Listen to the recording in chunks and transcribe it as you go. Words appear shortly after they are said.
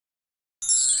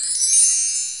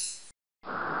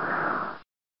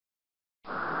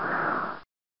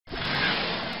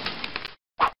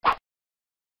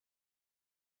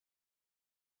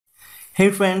Hey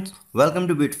friends, welcome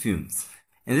to Bitfumes.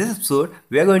 In this episode,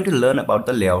 we are going to learn about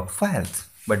the layout files.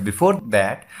 But before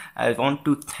that, I want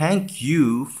to thank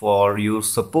you for your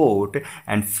support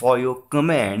and for your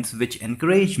comments which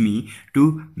encourage me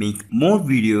to make more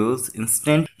videos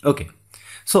instant. Okay,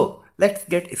 so let's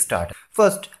get started.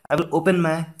 First, I will open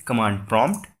my command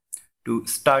prompt to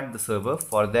start the server.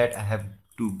 For that, I have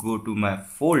to go to my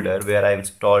folder where I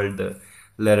installed the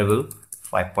Laravel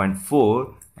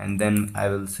 5.4, and then I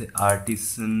will say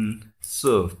artisan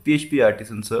serve, PHP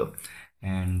artisan serve,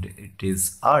 and it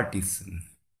is artisan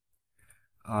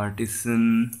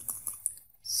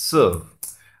serve.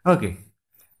 Okay,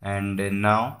 and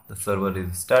now the server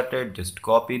is started. Just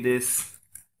copy this,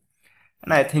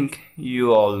 and I think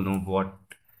you all know what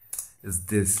is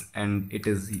this, and it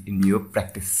is in your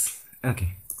practice.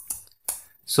 Okay,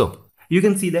 so you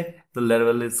can see that the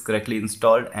Laravel is correctly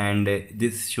installed, and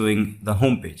this is showing the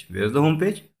home page. Where's the home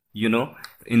page?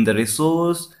 In the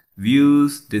resource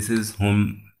views, this is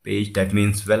home page. That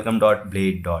means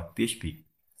welcome.blade.php.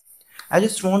 I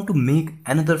just want to make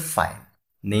another file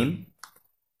name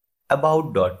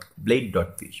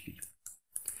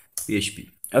about.blade.php.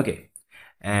 Okay,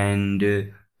 and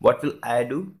what will I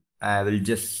do? I will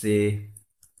just say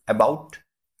about.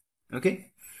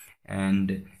 Okay,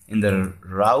 and in the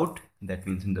route, that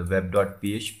means in the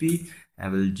web.php, I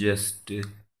will just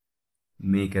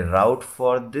make a route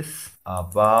for this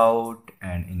about,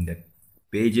 and in the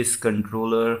pages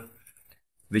controller,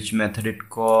 which method it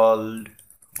called,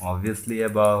 obviously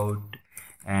about,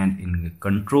 and in the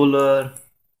controller,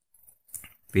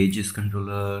 pages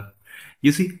controller,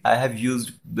 you see I have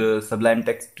used the Sublime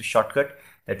Text shortcut,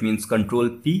 that means Control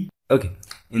P. Okay,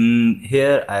 in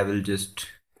here I will just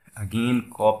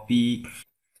again copy,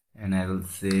 and I will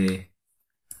say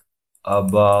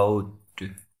about,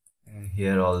 and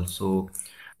here also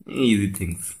easy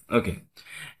things. Okay,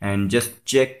 and just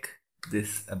check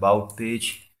this about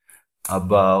page,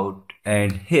 about,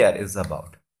 and here is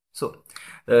about. So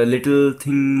a little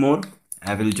thing more,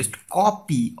 I will just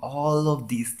copy all of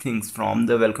these things from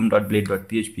the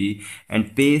welcome.blade.php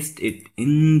and paste it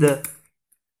in the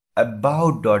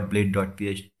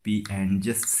about.blade.php and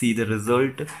just see the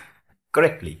result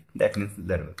correctly. That means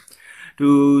Laravel.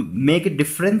 To make a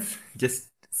difference, just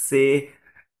say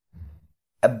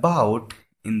about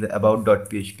in the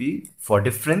about.php. For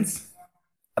difference,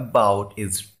 about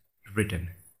is written.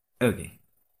 Okay,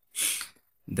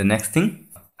 the next thing,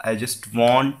 I just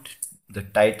want the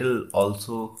title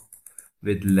also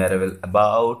with Laravel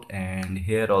about, and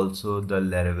here also the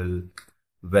Laravel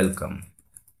welcome.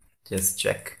 Just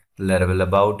check, Laravel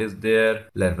about is there,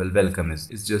 Laravel welcome is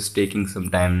just taking some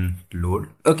time to load.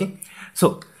 Okay,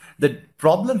 so the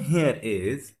problem here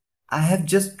is I have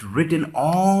just written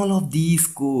all of these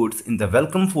codes in the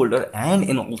welcome folder and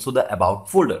in also the about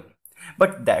folder,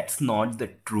 but that's not the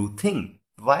true thing.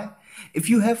 Why? If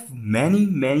you have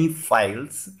many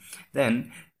files,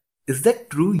 then is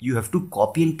that true you have to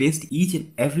copy and paste each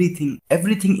and everything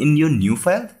in your new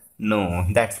file? No,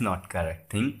 that's not correct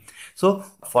thing. So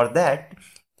for that,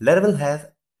 Laravel has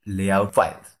layout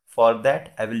files. For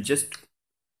that, I will just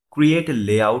create a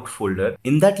layout folder.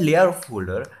 In that layout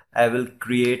folder, I will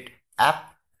create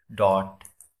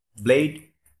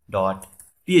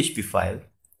app.blade.php file,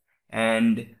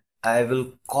 and I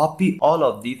will copy all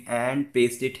of these and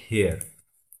paste it here.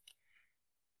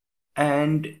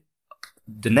 And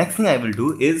the next thing I will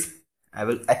do is I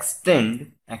will extends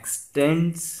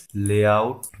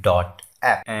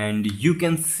layout.app, and you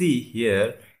can see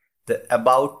here the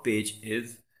about page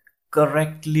is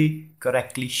correctly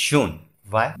shown.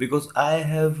 Why? Because I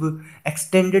have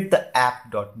extended the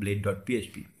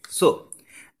app.blade.php. So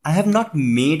I have not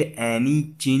made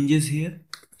any changes here.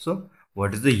 So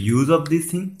what is the use of this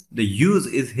thing? The use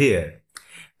is here.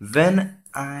 When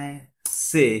I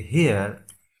say here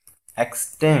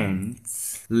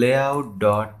extends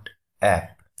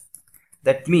layout.app,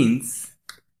 that means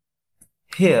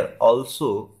here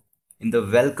also in the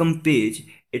welcome page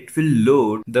it will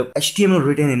load the HTML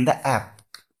written in the app.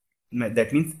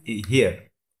 That means here.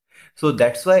 So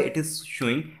that's why it is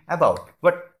showing about.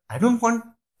 But I don't want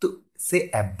to say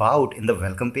about in the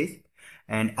welcome page,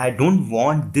 and I don't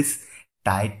want this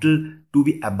title to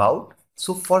be about.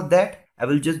 So for that, I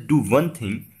will just do one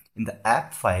thing in the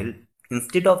app file.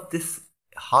 Instead of this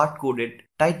hard-coded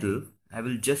title, I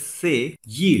will just say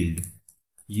yield.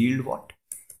 Yield what?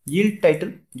 Yield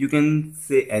title. You can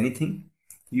say anything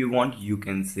you want. You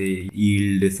can say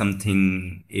yield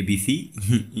something ABC,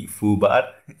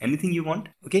 foobar, anything you want.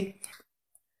 Okay.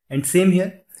 And same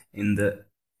here, in the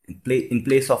in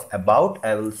place of about,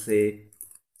 I will say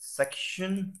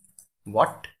section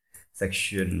what,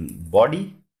 section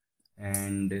body,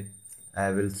 and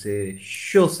I will say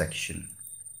show section.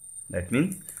 That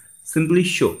means simply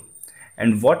show.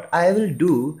 And what I will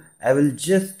do, I will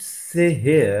just say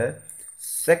here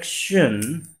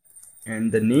section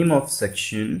and the name of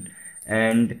section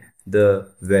and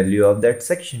the value of that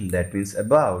section, that means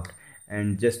about,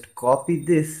 and just copy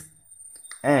this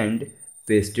and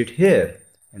paste it here.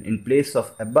 And in place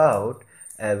of about,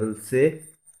 I will say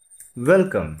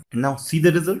welcome. And now see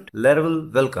the result.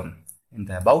 Laravel welcome in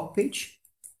the about page.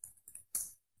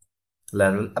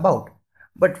 Laravel about.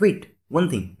 But wait, one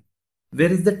thing.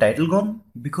 Where is the title gone?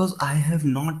 Because I have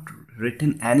not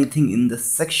written anything in the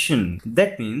section.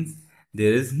 That means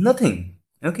there is nothing.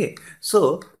 Okay,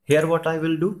 so here what I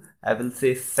will do, I will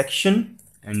say section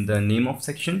and the name of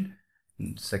section.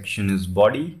 Section is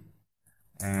body,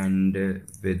 and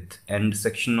with end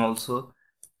section also,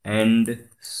 end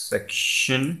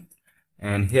section,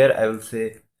 and here I will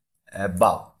say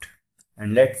about.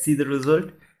 And let's see the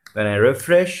result. When I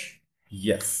refresh,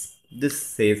 yes, this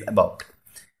says about.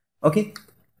 Okay,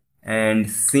 and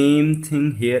same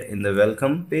thing here in the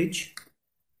welcome page.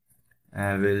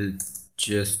 I will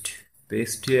just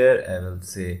paste here. I will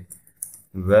say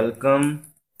welcome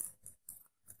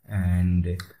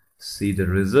and see the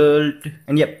result.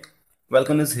 And yep,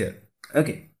 welcome is here.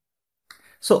 Okay,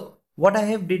 so what I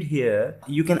have did here,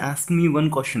 you can ask me one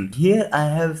question. Here I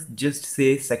have just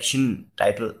say section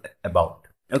title about.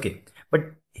 Okay,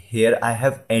 but here I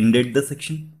have ended the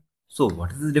section. So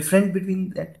what is the difference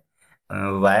between that?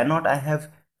 Why not I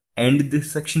have end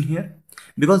this section here?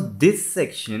 Because this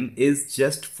section is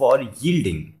just for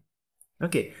yielding.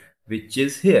 Okay, which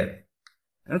is here.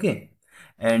 Okay,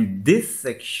 and this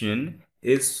section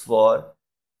is for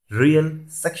real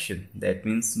section, that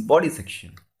means body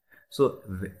section. So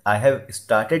I have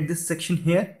started this section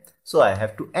here, so I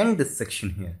have to end this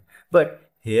section here. But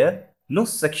here no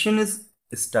section is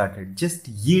started, just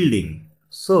yielding.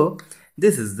 So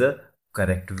this is the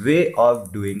correct way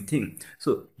of doing thing.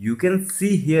 So you can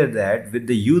see here that with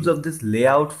the use of this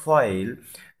layout file,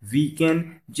 we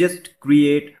can just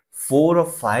create 4 or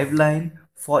 5 lines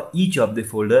for each of the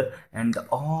folder, and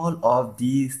all of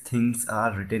these things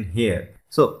are written here.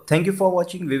 So thank you for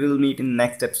watching. We will meet in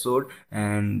next episode,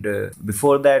 and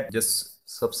before that, just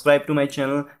subscribe to my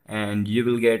channel and you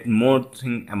will get more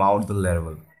thing about the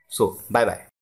Laravel. So bye bye.